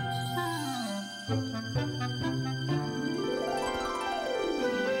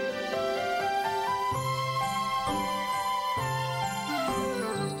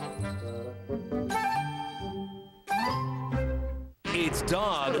 It's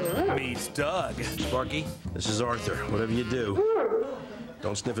Dog meets Doug. Sparky, this is Arthur. Whatever you do,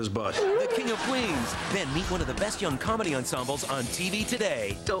 don't sniff his butt. The King of Queens. Then meet one of the best young comedy ensembles on TV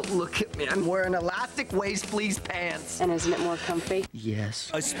today. Don't look at me. I'm wearing elastic waist fleece pants. And isn't it more comfy? Yes.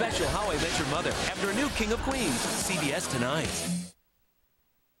 A special How I Met Your Mother after a new King of Queens. CBS tonight.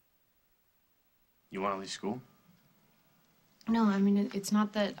 You want to leave school? No, I mean, it's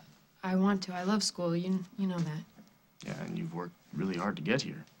not that I want to. I love school. You know that. Yeah, and you've worked really hard to get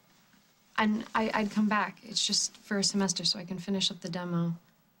here. And I'd come back. It's just for a semester so I can finish up the demo.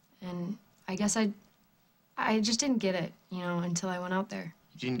 And I guess I just didn't get it, until I went out there.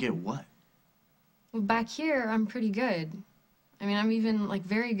 You didn't get what? Well, back here, I'm pretty good. I mean, I'm even,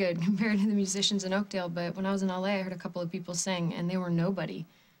 very good compared to the musicians in Oakdale, but when I was in LA, I heard a couple of people sing, and they were nobody.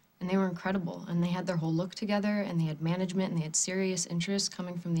 And they were incredible, and they had their whole look together, and they had management, and they had serious interest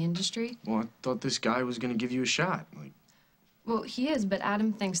coming from the industry. Well, I thought this guy was going to give you a shot. Well, he is, but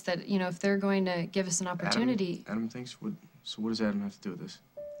Adam thinks that, if they're going to give us an opportunity... Adam thinks? So what does Adam have to do with this?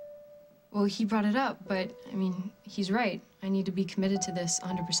 Well, he brought it up, but, he's right. I need to be committed to this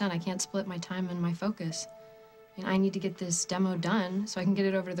 100%. I can't split my time and my focus. I need to get this demo done so I can get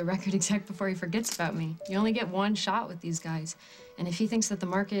it over to the record exec before he forgets about me. You only get one shot with these guys. And if he thinks that the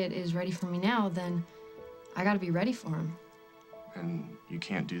market is ready for me now, then I gotta be ready for him. And you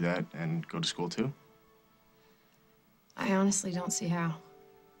can't do that and go to school too? I honestly don't see how.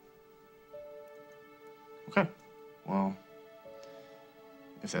 Okay. Well,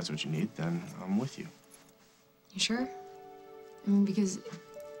 if that's what you need, then I'm with you. You sure? Because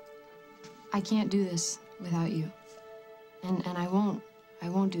I can't do this without you. And I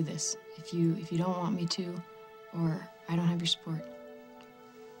won't do this if you don't want me to, or I don't have your support.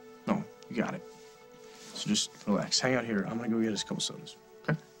 No, you got it. So just relax. Hang out here. I'm gonna go get us a couple sodas,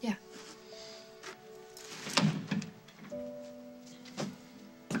 okay? Yeah.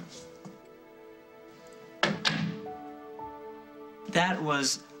 That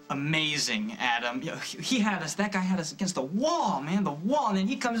was amazing, Adam. That guy had us against the wall, man, the wall. And then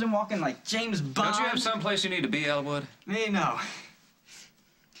he comes in walking like James Bond. Don't you have someplace you need to be, Elwood? Me, no.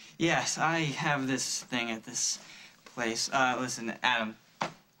 Yes, I have this thing at this place. Listen, Adam,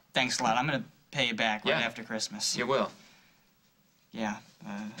 thanks a lot. I'm gonna pay you back right after Christmas. You will. Yeah,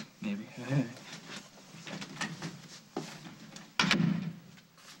 maybe.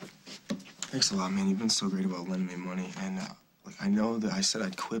 Thanks a lot, man. You've been so great about lending me money. And, I know that I said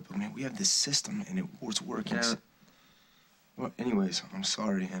I'd quit, but, man, we have this system, and it's working. Yeah. Well, anyways, I'm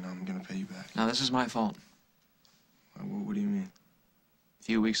sorry, and I'm gonna pay you back. No, this is my fault. What do you mean? A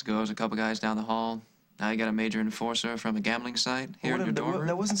few weeks ago, there was a couple guys down the hall. Now you got a major enforcer from a gambling site here in your dorm.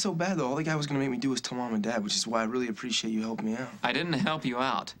 That wasn't so bad, though. All the guy was gonna make me do was tell Mom and Dad, which is why I really appreciate you helping me out. I didn't help you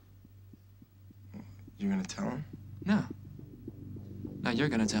out. You're gonna tell him? No. No, you're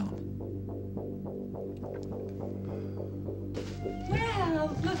gonna tell him.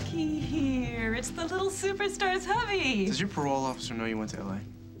 Well, looky here. It's the little superstar's hubby. Does your parole officer know you went to LA?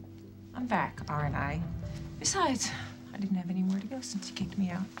 I'm back, aren't I? Besides, I didn't have anywhere to go since you kicked me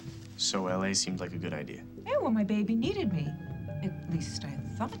out. So LA seemed like a good idea. Yeah, well, my baby needed me. At least I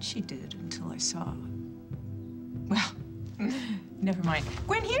thought she did until I saw. Well, never mind.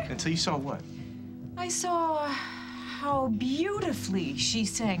 Gwen here? Until you saw what? I saw how beautifully she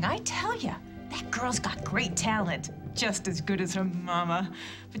sang. I tell ya, that girl's got great talent. Just as good as her mama.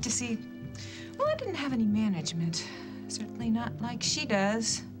 But you see, well, I didn't have any management. Certainly not like she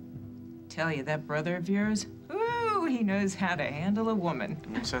does. Tell you, that brother of yours, ooh, he knows how to handle a woman.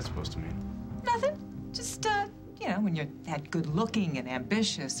 What's that supposed to mean? Nothing. Just, you know, when you're that good looking and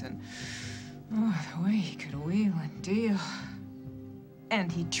ambitious and, oh, the way he could wheel and deal. And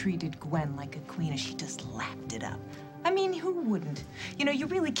he treated Gwen like a queen and she just lapped it up. I mean, who wouldn't? You know, you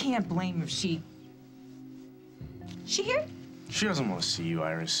really can't blame if she here? She doesn't want to see you,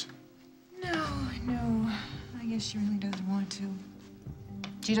 Iris. No. I guess she really doesn't want to.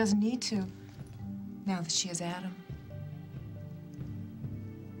 She doesn't need to, now that she has Adam.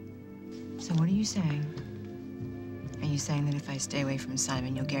 So what are you saying? Are you saying that if I stay away from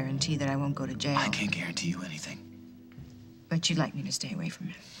Simon, you'll guarantee that I won't go to jail? I can't guarantee you anything. But you'd like me to stay away from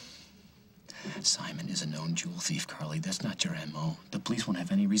him? Simon is a known jewel thief, Carly. That's not your M.O. The police won't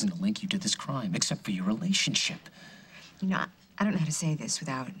have any reason to link you to this crime, except for your relationship. You know, I don't know how to say this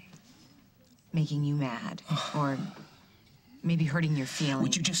without making you mad, or maybe hurting your feelings.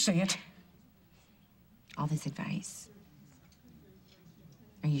 Would you just say it? All this advice.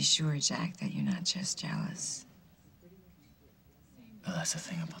 Are you sure, Jack, that you're not just jealous? Well, that's the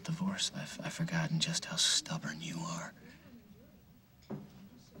thing about divorce. I've forgotten just how stubborn you are.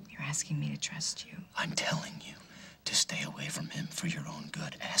 You're asking me to trust you. I'm telling you to stay away from him for your own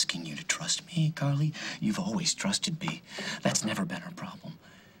good. Asking you to trust me, Carly. You've always trusted me. That's never been our problem.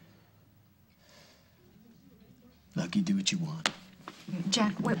 Look, you do what you want.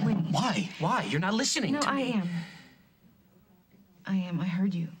 Jack, wait. Why? Why? You're not listening to me. No, I am. I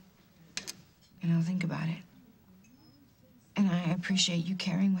heard you. And I'll think about it. And I appreciate you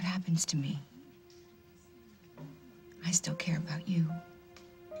caring what happens to me. I still care about you.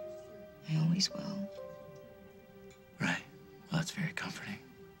 I always will. Right. Well, that's very comforting.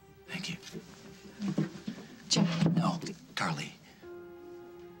 Thank you. Jack. No, Carly.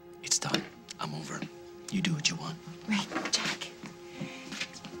 It's done. I'm over. You do what you want. Right, Jack.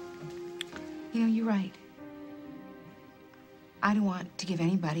 You know, you're right. I don't want to give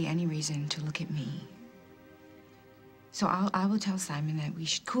anybody any reason to look at me. So I will tell Simon that we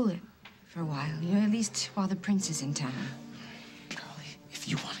should cool it for a while. You know, at least while the prince is in town. Carly, if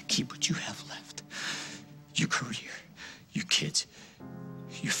you want to keep what you have left, your career, your kids,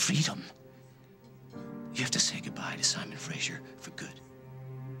 your freedom, you have to say goodbye to Simon Fraser for good.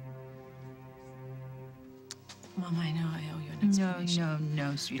 Mom, I know I owe you an explanation.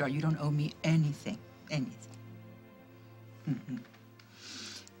 No, sweetheart. You don't owe me anything. Anything.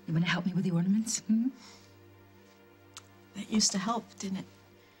 You want to help me with the ornaments? That used to help, didn't it?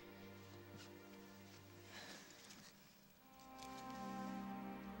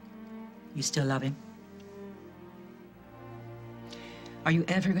 You still love him? Are you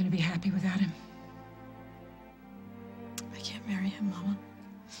ever going to be happy without him? I can't marry him, Mama.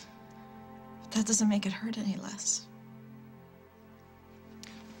 But that doesn't make it hurt any less.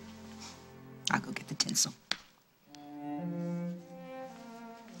 I'll go get the tinsel.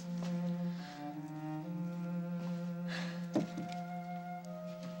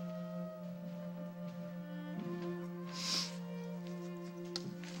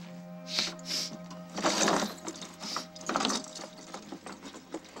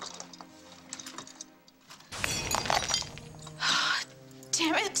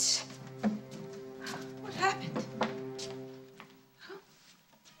 Damn it! What happened? Huh?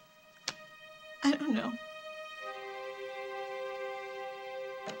 I don't know.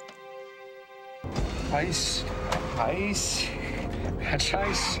 Ice. That's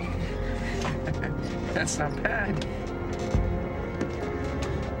ice. That's not bad.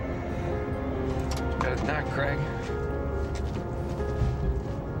 Better than that, Craig.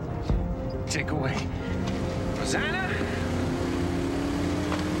 Take away. Rosanna?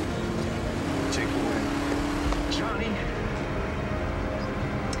 Take away. Johnny?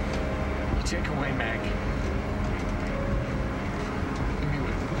 You take away Meg. Leave me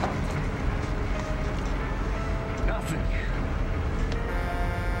with nothing.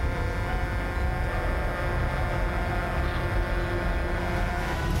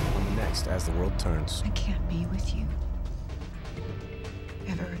 Next, As the World Turns. I can't be with you.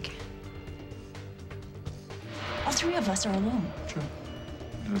 Ever again. I'll three of us are alone. True.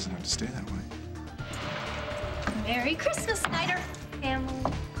 It doesn't have to stay that way. Merry Christmas, Snyder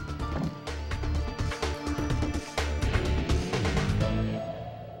family.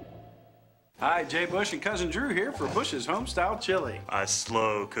 Hi, Jay Bush and Cousin Drew here for Bush's Homestyle Chili. I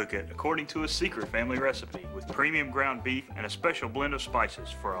slow cook it according to a secret family recipe with premium ground beef and a special blend of spices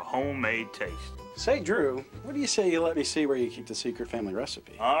for a homemade taste. Say, Drew, what do you say you let me see where you keep the secret family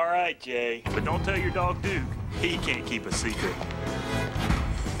recipe? All right, Jay, but don't tell your dog Duke. He can't keep a secret.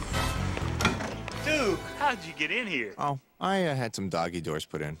 Duke, how'd you get in here? Oh, I had some doggy doors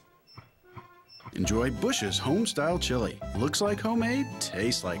put in. Enjoy Bush's Homestyle Chili. Looks like homemade,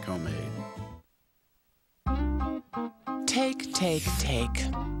 tastes like homemade. Take, take, take.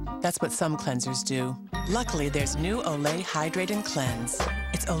 That's what some cleansers do. Luckily, there's new Olay Hydrate and Cleanse.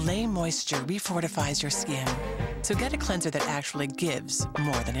 Its Olay moisture refortifies your skin. So get a cleanser that actually gives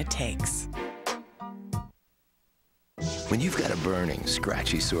more than it takes. When you've got a burning,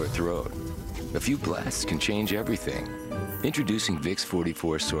 scratchy sore throat, a few blasts can change everything. Introducing Vicks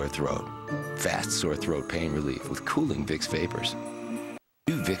 44 Sore Throat. Fast sore throat pain relief with cooling Vicks vapors.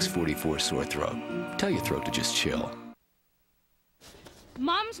 Do Vicks 44 Sore Throat. Tell your throat to just chill.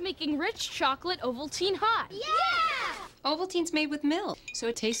 Mom's making rich chocolate Ovaltine hot. Yeah! Ovaltine's made with milk, so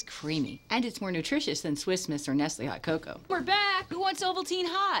it tastes creamy. And it's more nutritious than Swiss Miss or Nestle Hot Cocoa. We're back! Who wants Ovaltine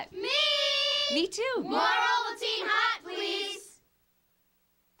hot? Me! Me too! More Ovaltine hot, please!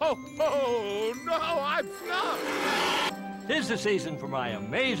 Oh, no, I'm stuck! 'Tis the season for my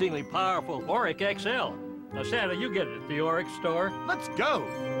amazingly powerful Auric XL. Now, Santa, you get it at the Auric store. Let's go!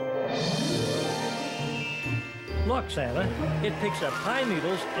 Look, Santa, it picks up pine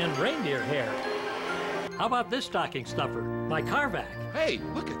needles and reindeer hair. How about this stocking stuffer, my Carvac? Hey,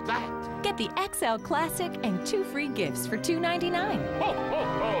 look at that! Get the XL Classic and 2 free gifts for $2.99. Ho, ho,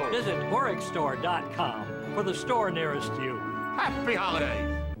 ho! Visit AuricStore.com for the store nearest you. Happy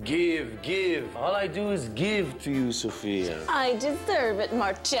holidays! Give. All I do is give to you, Sophia. I deserve it,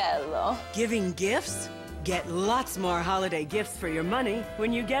 Marcello. Giving gifts? Get lots more holiday gifts for your money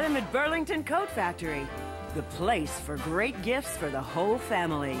when you get them at Burlington Coat Factory. The place for great gifts for the whole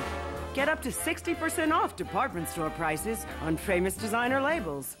family. Get up to 60% off department store prices on famous designer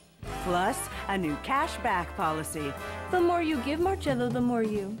labels. Plus, a new cash back policy. The more you give, Marcello, the more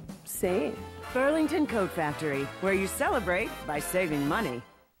you save. Burlington Coat Factory, where you celebrate by saving money.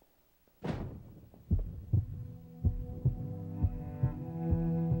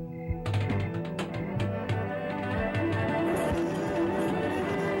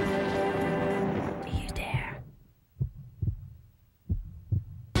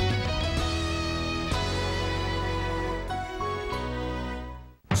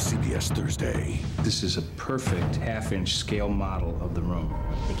 CBS Thursday. This is a perfect half-inch scale model of the room.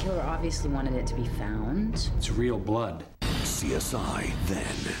 The killer obviously wanted it to be found. It's real blood. CSI then.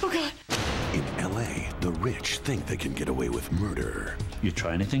 Oh, God. In LA, the rich think they can get away with murder. You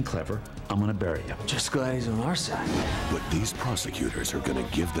try anything clever, I'm gonna bury you. Just glad he's on our side. But these prosecutors are gonna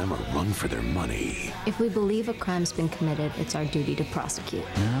give them a run for their money. If we believe a crime's been committed, it's our duty to prosecute.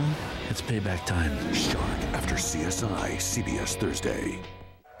 Now, it's payback time. Shark after CSI, CBS Thursday.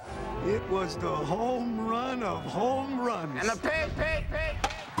 It was the home run of home runs. And the pig.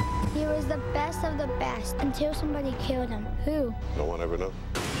 He was the best of the best until somebody killed him. Who? No one ever knows.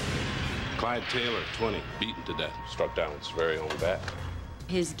 Clyde Taylor, 20, beaten to death, struck down with his very own bat.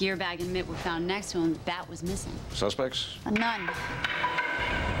 His gear bag and mitt were found next to him. The bat was missing. Suspects? None.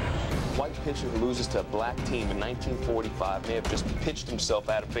 White pitcher who loses to a black team in 1945 may have just pitched himself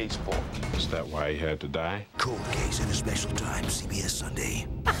out of baseball. Is that why he had to die? Cold Case at a special time, CBS Sunday.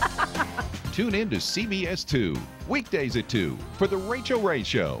 Tune in to CBS 2, weekdays at 2, for The Rachel Ray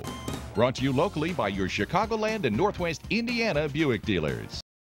Show. Brought to you locally by your Chicagoland and Northwest Indiana Buick dealers.